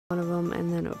one of them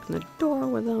and then open the door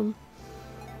with them.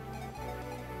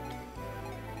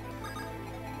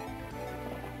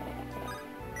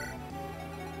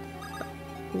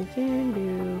 We can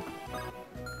do...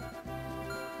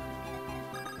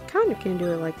 kind of can do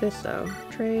it like this though.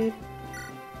 Trade.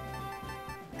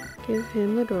 Give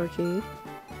him the door key.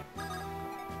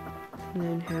 And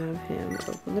then have him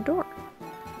open the door.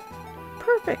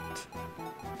 Perfect!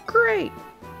 Great!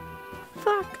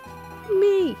 Fuck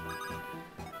me!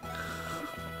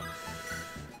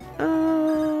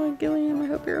 Gilliam, I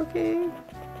hope you're okay.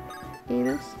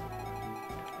 Enos.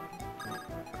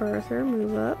 Arthur,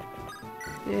 move up.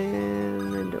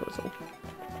 And then Dozel.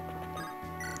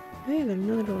 Hey, there's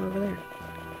another door over there.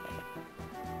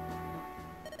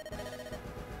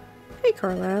 Hey,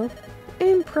 Carlisle.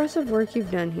 Impressive work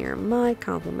you've done here. My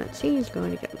compliments. He's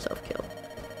going to get himself killed.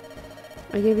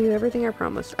 I gave you everything I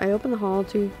promised. I opened the hall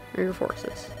to your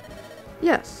forces.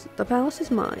 Yes, the palace is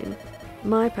mine.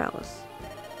 My palace.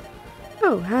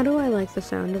 Oh, how do I like the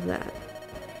sound of that.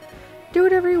 Do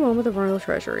whatever you want with the royal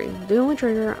treasury. The only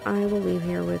treasure I will leave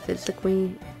here with is the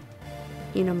queen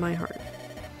of my heart.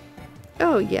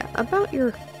 Oh yeah, about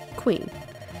your queen.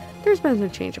 There's been a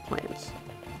change of plans.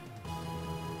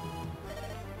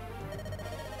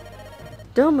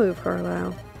 Don't move,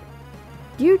 Carlisle.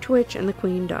 You twitch and the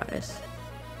queen dies.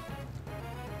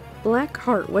 Black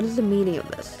Heart, what is the meaning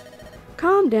of this?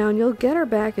 Calm down, you'll get her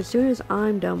back as soon as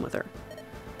I'm done with her.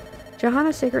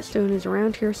 Johanna's sacred stone is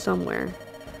around here somewhere.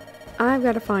 I've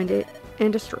got to find it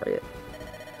and destroy it.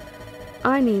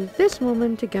 I need this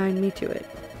woman to guide me to it.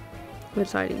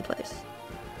 Its hiding place.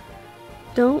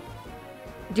 Do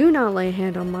not lay a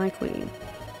hand on my queen.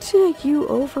 You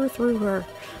overthrew her.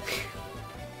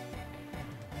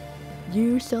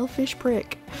 You selfish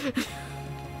prick.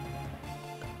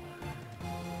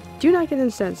 Do not get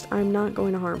incensed. I'm not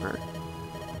going to harm her.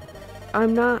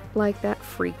 I'm not like that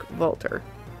freak Volter.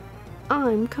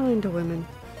 I'm kind to women.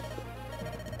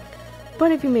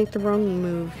 But if you make the wrong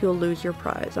move, you'll lose your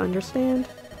prize, understand?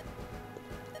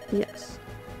 Yes.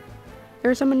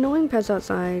 There are some annoying pets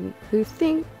outside who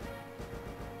think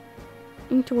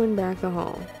to win back the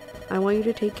hall. I want you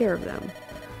to take care of them.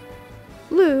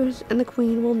 Lose, and the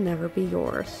queen will never be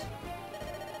yours.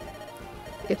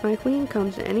 If my queen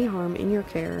comes to any harm in your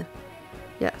care,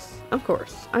 yes, of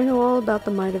course, I know all about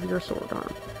the might of your sword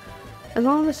arm. As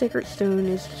long as the sacred stone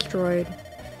is destroyed,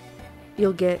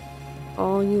 you'll get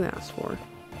all you ask for.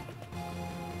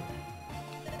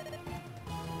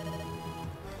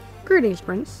 Greetings,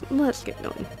 Prince. Let's get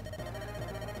going.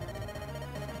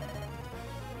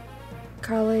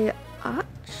 Kale Ach?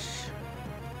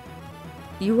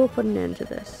 You will put an end to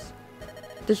this.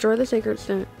 Destroying the sacred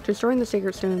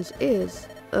stones is...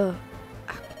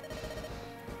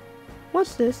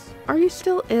 What's this? Are you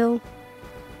still ill?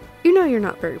 You know you're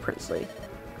not very princely.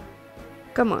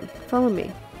 Come on, follow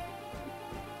me.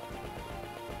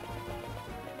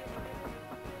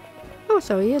 Oh,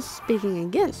 so he is speaking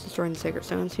against destroying the sacred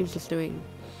stones. He's just doing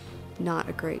not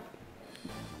a great...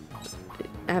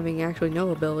 having actually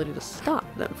no ability to stop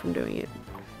them from doing it,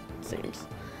 it seems.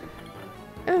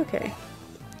 Okay.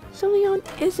 So Leon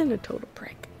isn't a total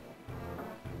prick.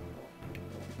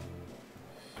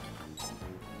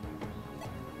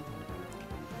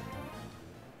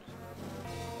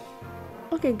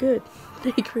 Okay, good.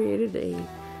 They created a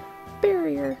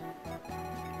barrier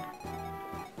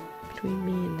between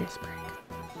me and this prick.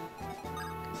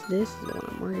 So this is the one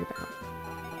I'm worried about.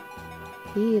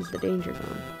 He is the danger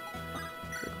zone.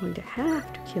 We're going to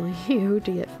have to kill you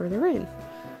to get further in.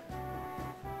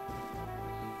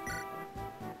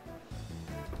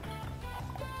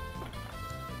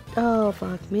 Oh,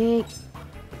 fuck me.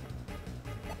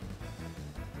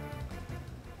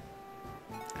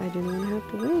 I do not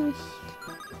have to waste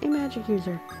a magic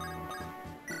user.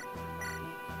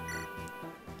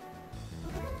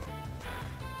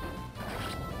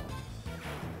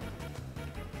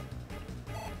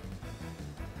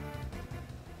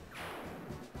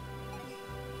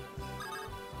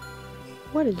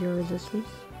 What is your resistance?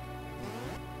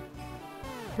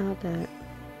 Not that.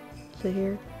 So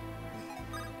here.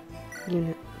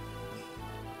 Unit.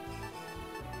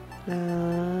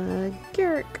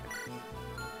 Garrick.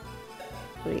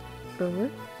 Wait, over.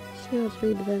 Skill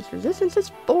speed defense resistance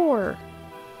is 4.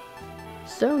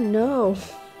 So no.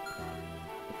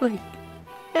 Like,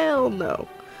 hell no.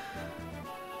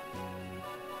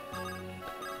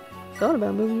 Thought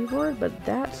about moving you forward, but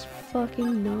that's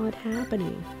fucking not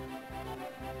happening.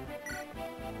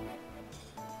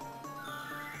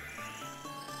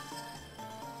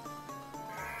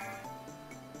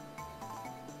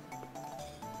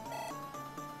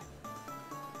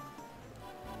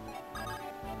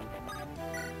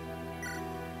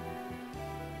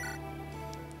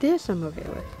 This I'm okay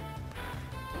with.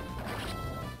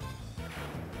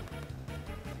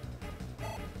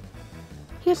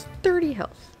 He has 30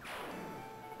 health.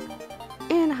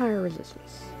 And higher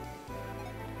resistance.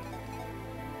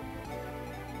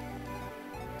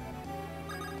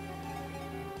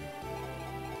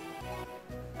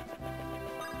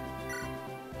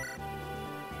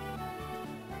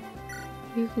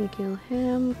 You can kill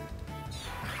him.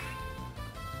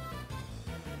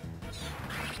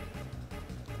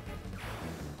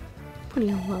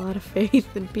 Putting a lot of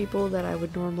faith in people that I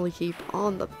would normally keep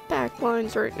on the back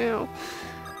lines right now.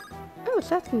 Oh,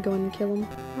 Seth can go in and kill him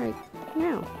right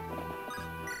now.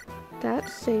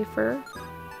 That's safer.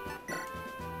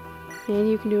 And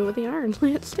you can do it with the Iron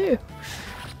Lance too.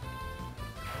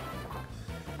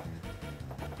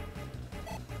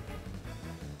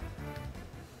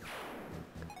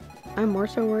 I'm more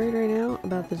so worried right now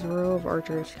about this row of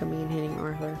archers coming and hitting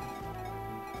Arthur.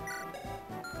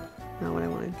 Not what I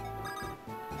wanted.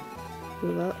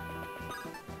 Move up.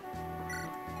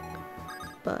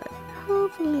 But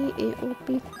hopefully it will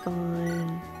be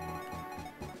fine.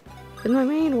 But my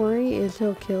main worry is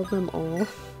he'll kill them all.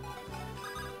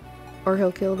 Or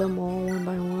he'll kill them all one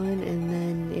by one and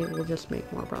then it will just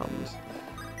make more problems.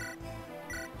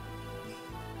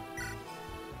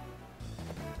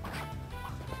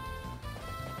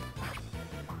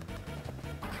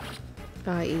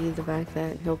 I.e. the fact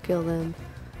that he'll kill them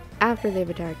after they've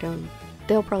attacked him.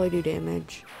 They'll probably do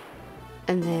damage.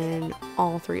 And then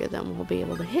all three of them will be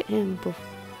able to hit him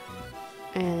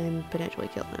and potentially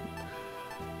kill him.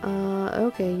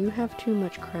 Okay, you have too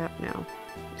much crap now.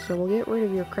 So we'll get rid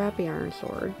of your crappy iron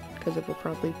sword, because it will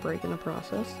probably break in the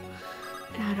process.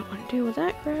 And I don't want to deal with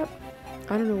that crap.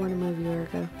 I don't know where to move you,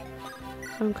 Erica.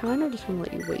 So I'm kind of just going to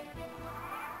let you wait.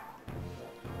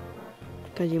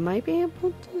 Because you might be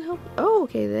able to help. Oh,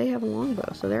 okay, they have a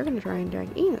longbow, so they're going to try and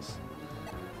attack Enos.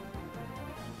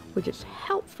 Which is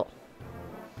helpful.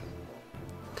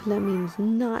 Because that means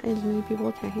not as many people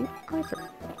attacking Arthur.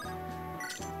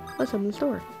 Let's open this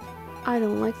door. I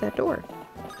don't like that door.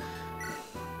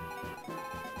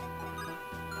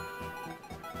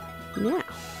 Now,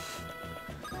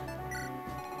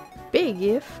 big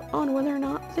if on whether or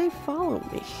not they follow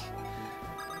me.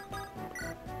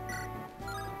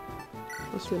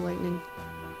 Let's do lightning.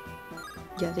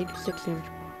 Yeah, they do 6 damage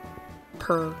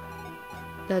per.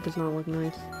 That does not look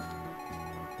nice.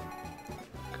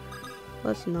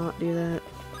 Let's not do that.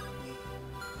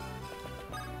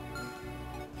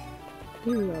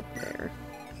 You up there.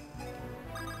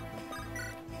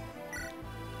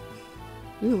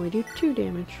 You only do 2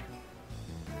 damage.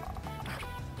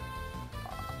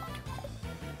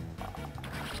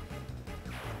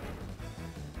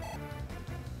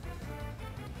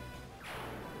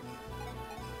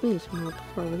 We need some help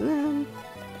for them.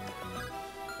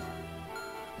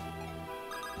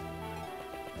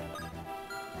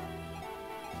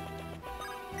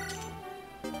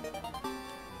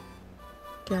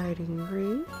 Guiding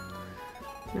ring.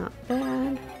 Not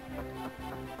bad.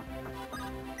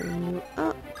 Bring you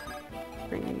up.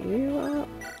 Bring you up.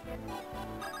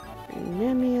 Bring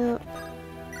Nemi up.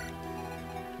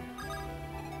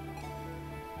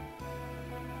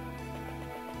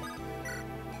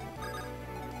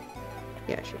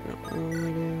 Yeah, I should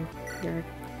only do Derek.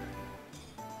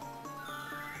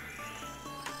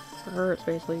 For her, it's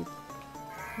basically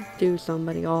do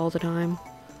somebody all the time.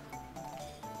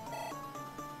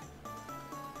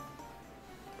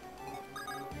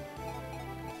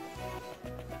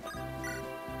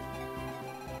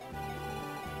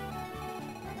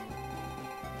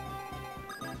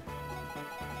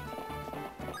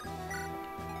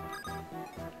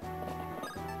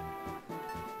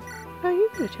 Oh,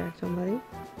 you can attack somebody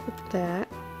with that.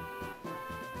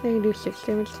 They can do 6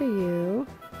 damage to you.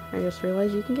 I just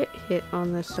realized you can get hit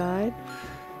on this side.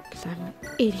 Because I'm an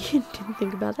idiot, didn't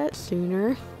think about that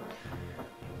sooner.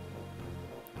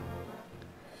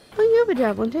 Oh, you have a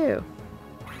javelin too.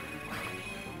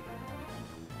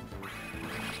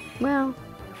 Well,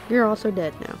 you're also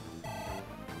dead now.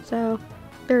 So,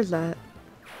 there's that.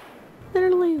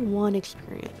 Literally 1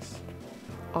 experience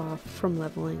off from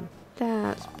leveling.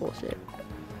 That's bullshit.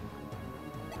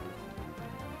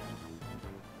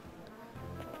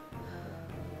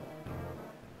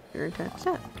 You're gonna attack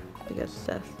Seth, because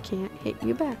Seth can't hit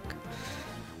you back.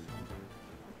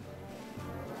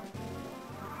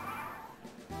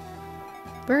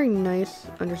 Very nice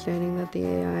understanding that the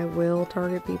AI will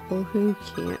target people who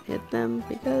can't hit them,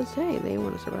 because hey, they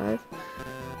want to survive.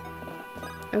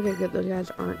 Okay, good, those guys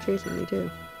aren't chasing me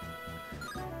too.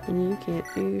 And you can't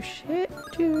do shit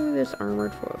to this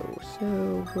armored foe,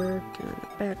 so we're gonna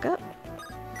back up.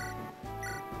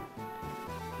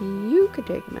 You could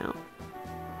take him out.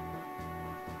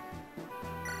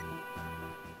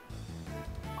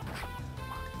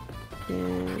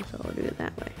 And so I'll do it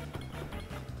that way.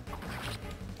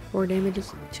 4 damage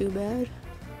is too bad.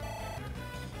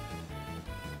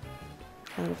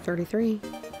 Out of 33.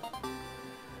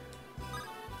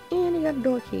 And you got a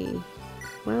door key.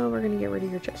 Well, we're gonna get rid of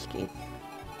your chest key.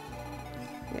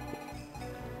 Okay.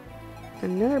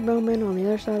 Another bowman on the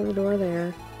other side of the door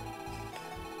there.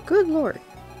 Good lord.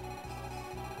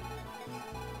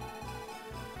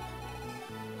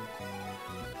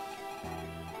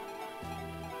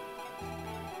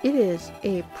 It is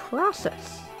a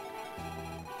process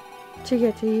to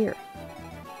get to here.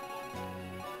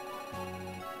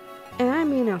 And I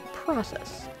mean a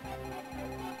process.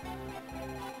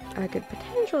 I could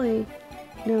potentially...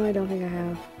 No, I don't think I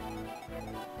have.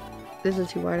 This is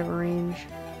too wide of a range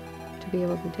to be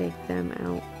able to take them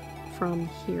out from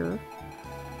here.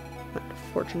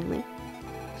 Unfortunately.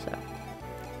 So.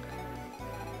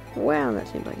 Wow, that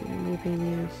seems like a really pain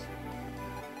in the ass.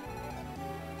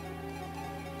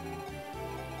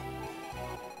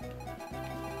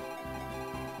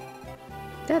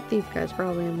 That thief guy's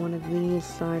probably in one of these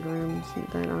side rooms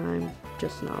that I'm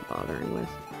just not bothering with.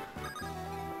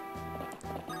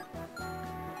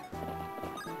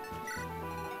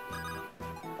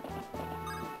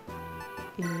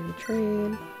 And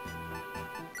trade.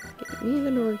 Give me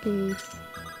the door key.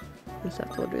 And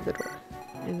Seth will do the door.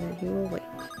 And then he will wait.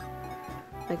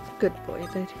 Like the good boy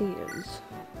that he is.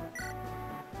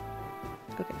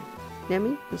 Okay.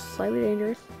 Nemi is slightly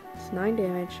dangerous. It's 9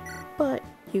 damage. But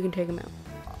you can take him out.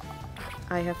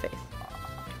 I have faith.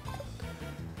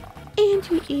 And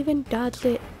you even dodged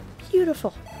it.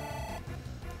 Beautiful.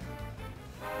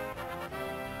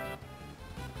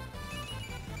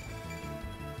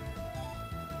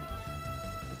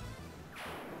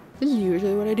 This is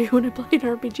usually what I do when I play an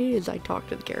RPG, is I talk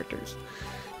to the characters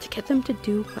to get them to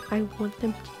do what I want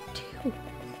them to do.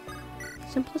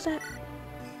 Simple as that.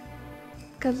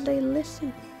 Because they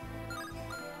listen.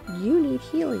 You need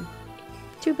healing.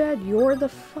 Too bad you're the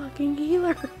fucking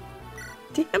healer.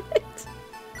 Damn it.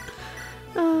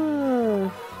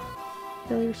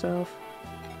 Heal yourself.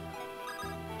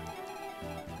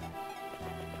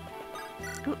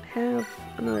 I don't have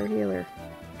another healer.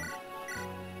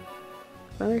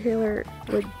 Another healer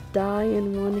would die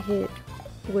in 1 hit.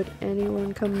 Would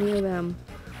anyone come near them?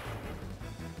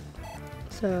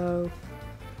 So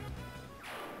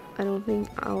I don't think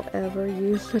I'll ever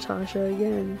use Natasha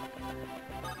again.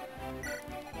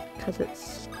 Because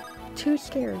it's too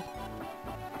scary.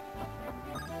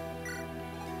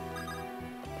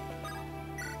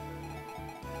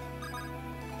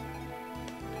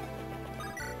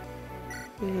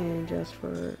 And just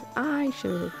for... I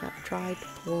should have tried to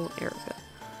pull Erica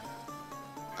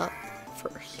up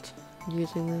first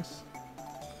using this.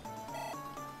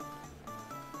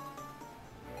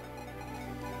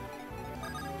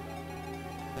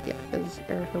 Yeah, because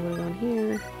Erica was on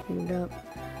here, moved up.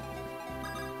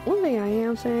 One thing I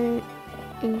am saying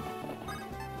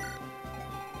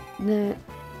that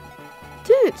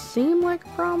didn't seem like a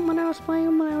problem when I was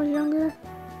playing when I was younger.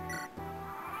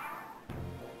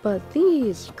 But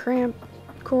these cramped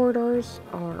corridors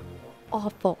are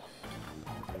awful.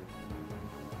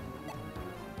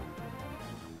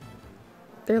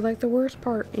 They're like the worst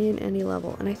part in any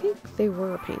level, and I think they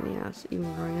were a pain in the ass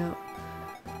even growing up.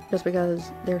 Just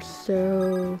because they're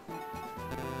so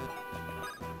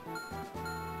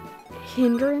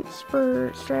hindrance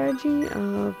for strategy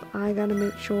of I gotta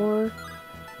make sure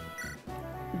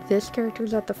this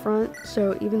character's at the front,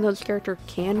 so even though this character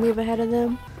can move ahead of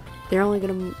them, they're only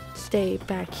gonna stay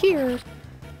back here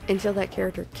until that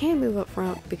character can move up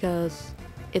front, because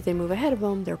if they move ahead of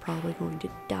them, they're probably going to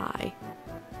die.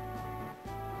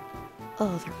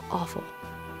 Oh, they're awful.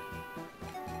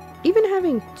 Even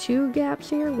having 2 gaps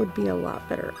here would be a lot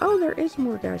better. Oh, there is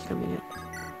more guys coming in.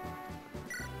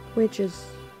 Which is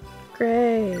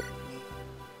great.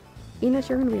 Enos,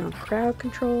 you're going to be on crowd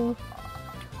control.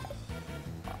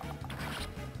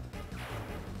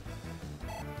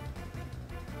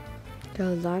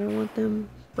 Because I don't want them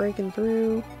breaking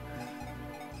through.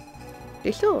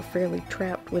 They still are fairly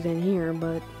trapped within here,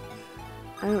 but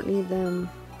I don't need them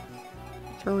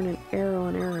throwing an arrow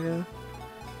on Erica.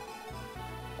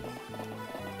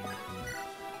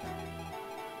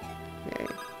 Okay.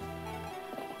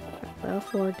 Allow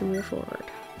forward to move forward.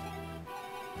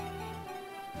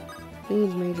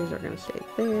 These mages are going to stay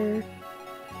there.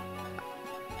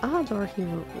 Odds are he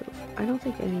won't move. I don't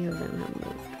think any of them have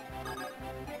moved.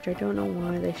 Which I don't know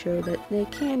why they show that they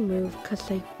can move, because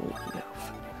they won't move.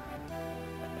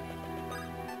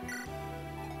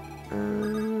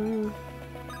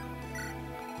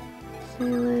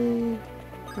 Haley,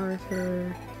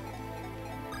 Arthur,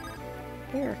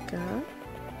 Erica.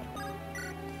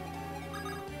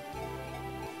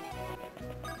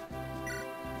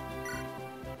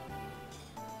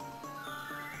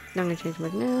 Not gonna change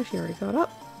much now, she already got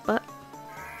up, but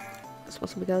it's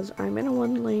mostly because I'm in a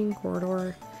one-lane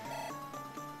corridor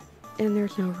and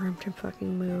there's no room to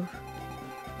fucking move.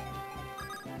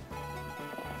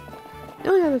 The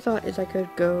only other thought is I could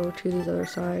go to this other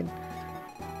side.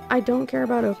 I don't care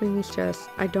about opening these chests.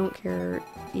 I don't care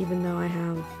even though I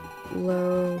have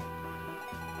low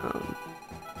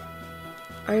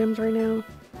items right now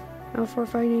for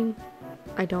fighting.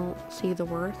 I don't see the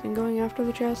worth in going after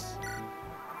the chests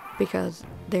because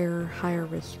they're higher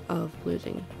risk of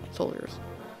losing soldiers.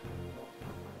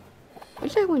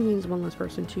 Which actually means one less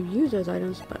person to use those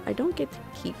items, but I don't get to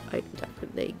keep items after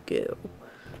they go.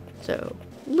 So,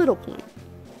 little point.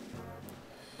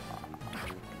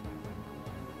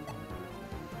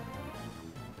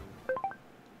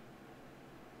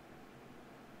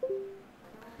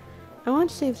 I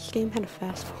want to say if this game had a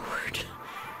fast forward.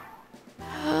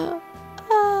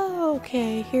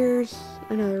 Okay, here's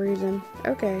another reason.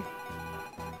 Okay.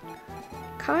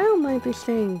 Kyle might be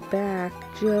staying back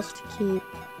just to keep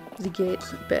the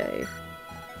gates at bay.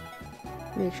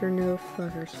 Make sure no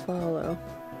fuckers follow.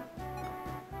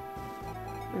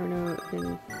 I don't know,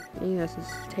 and Enos is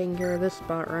taking care of this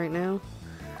spot right now.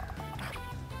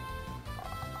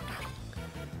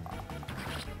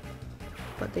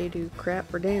 But they do crap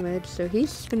for damage, so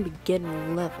he's gonna be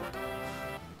getting leveled.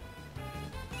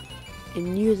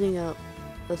 And using up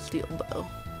a steel bow.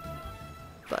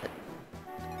 But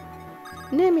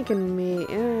Nemi can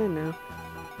no.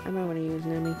 I might want to use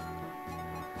Nemi.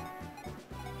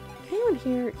 Anyone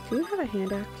here, do you have a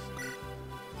hand axe?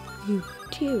 You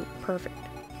do. Perfect.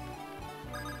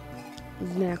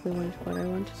 Exactly what I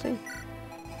want to say.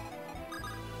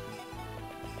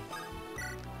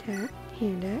 Attack,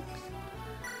 hand axe.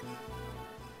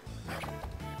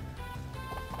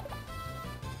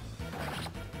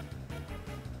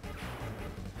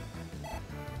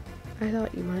 I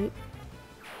thought you might.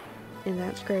 And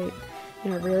that's great.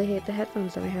 And I really hate the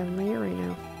headphones that I have in my ear right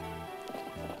now.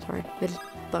 Sorry, they just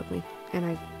bug me. And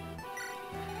I...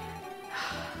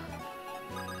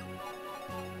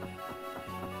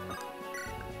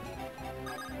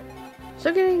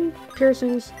 So getting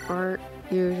piercings aren't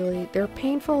usually... They're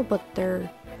painful, but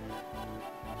they're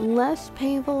less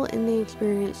painful and they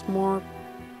experience more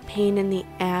pain in the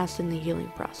ass in the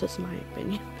healing process, in my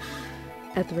opinion.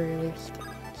 At the very least.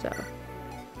 So,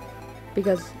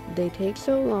 because they take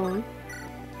so long,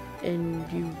 and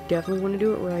you definitely want to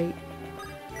do it right.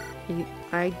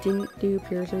 I didn't do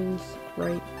piercings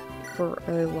right for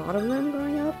a lot of them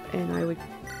growing up, and I would...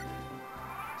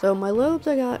 So my lobes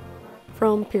I got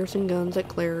from piercing guns at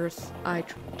Claire's. I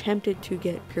attempted to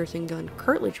get piercing gun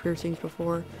cartilage piercings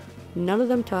before. None of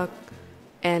them tuck,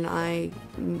 and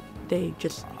they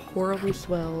just horribly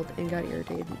swelled and got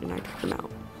irritated, and I took them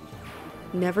out.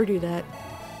 Never do that.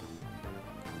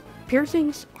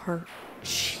 Piercings are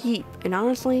cheap, and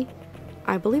honestly,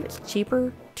 I believe it's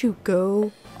cheaper to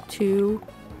go to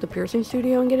the piercing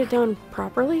studio and get it done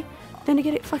properly than to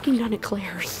get it fucking done at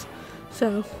Claire's.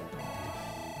 So,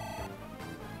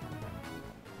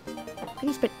 I think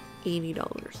I spent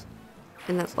 $80,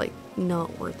 and that's like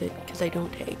not worth it because I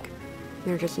don't take.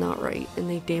 They're just not right, and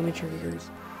they damage your ears.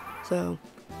 So,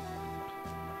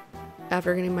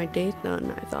 after getting my dates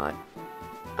done, I thought,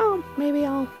 oh, maybe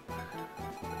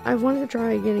I wanted to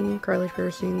try getting cartilage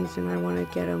piercings, and I want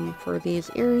to get them for these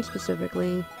earrings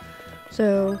specifically.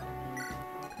 So,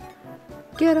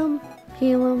 get them,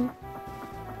 heal them,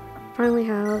 finally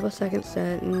have a second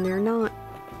set, and they're not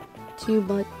too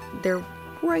much, they're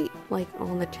right like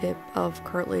on the tip of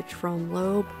cartilage from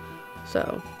lobe,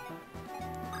 so.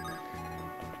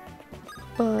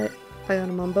 But I got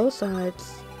them on both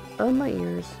sides of my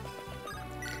ears,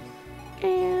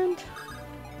 and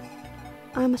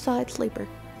I'm a side sleeper.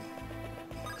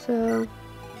 So,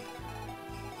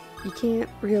 you can't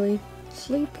really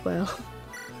sleep well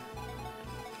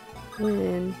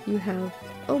when you have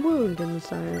a wound in the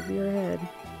side of your head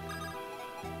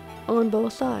on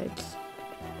both sides.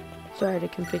 So I had to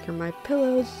configure my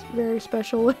pillows very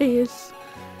special ways,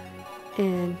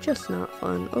 and just not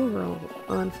fun. Overall,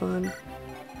 unfun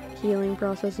healing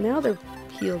process. Now they're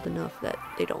healed enough that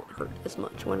they don't hurt as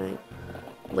much when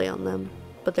I lay on them,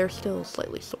 but they're still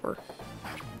slightly sore.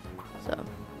 So,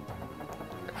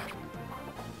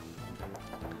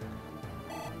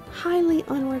 highly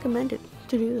unrecommended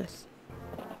to do this,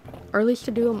 or at least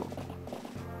to do them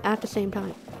at the same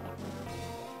time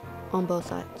on both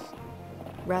sides.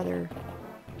 Rather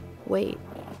wait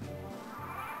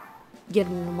get it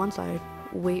on one side,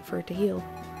 wait for it to heal,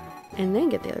 and then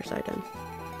get the other side done.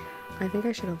 I think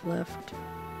I should have left.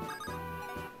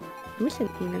 I'm gonna send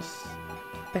Enos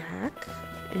back,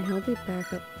 and he'll be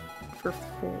back up for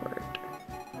Ford.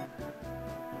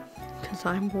 Because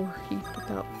I'm worried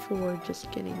about Ford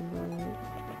just getting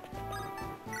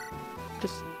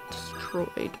just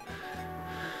destroyed.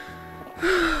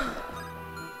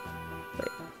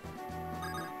 Wait.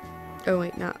 Oh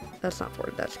wait, that's not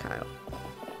Ford, that's Kyle.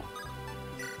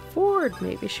 Ford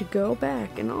maybe should go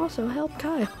back and also help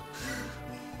Kyle.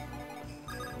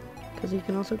 Because he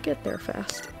can also get there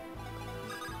fast.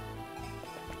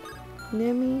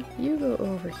 Nemi, you go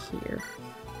over here.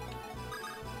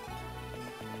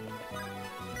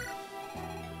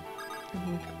 I'm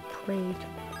going to pray to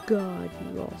God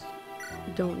you all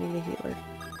don't need a healer.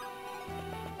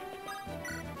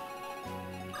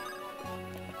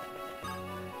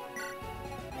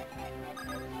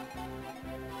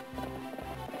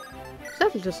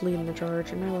 Seth is just leading the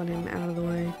charge, and I let him out of the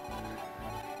way.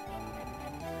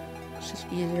 It's just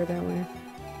easier that way.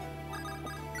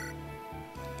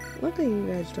 Luckily, you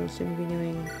guys don't seem to be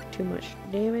doing too much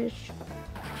damage.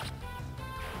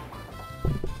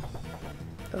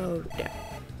 Oh, yeah.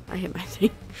 I hit my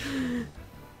thing.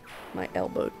 My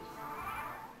elbow.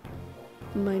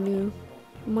 My new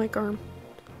mic arm.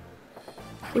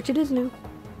 Which it is new.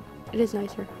 It is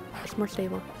nicer. It's more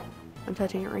stable. I'm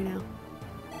touching it right now.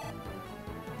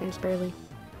 And it's barely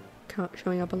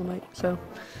showing up on the mic, so.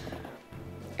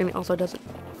 And it also doesn't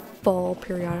fall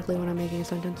periodically when I'm making a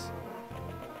sentence.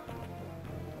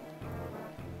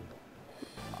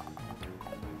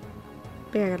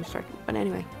 But yeah, I got distracted. But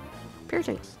anyway,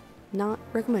 piercings. Not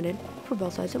recommended for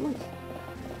both sides at once.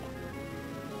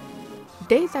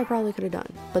 Dates I probably could have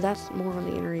done, but that's more on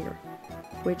the inner ear,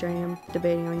 which I am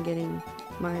debating on getting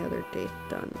my other date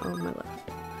done on my left.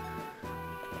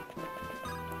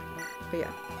 But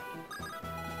yeah.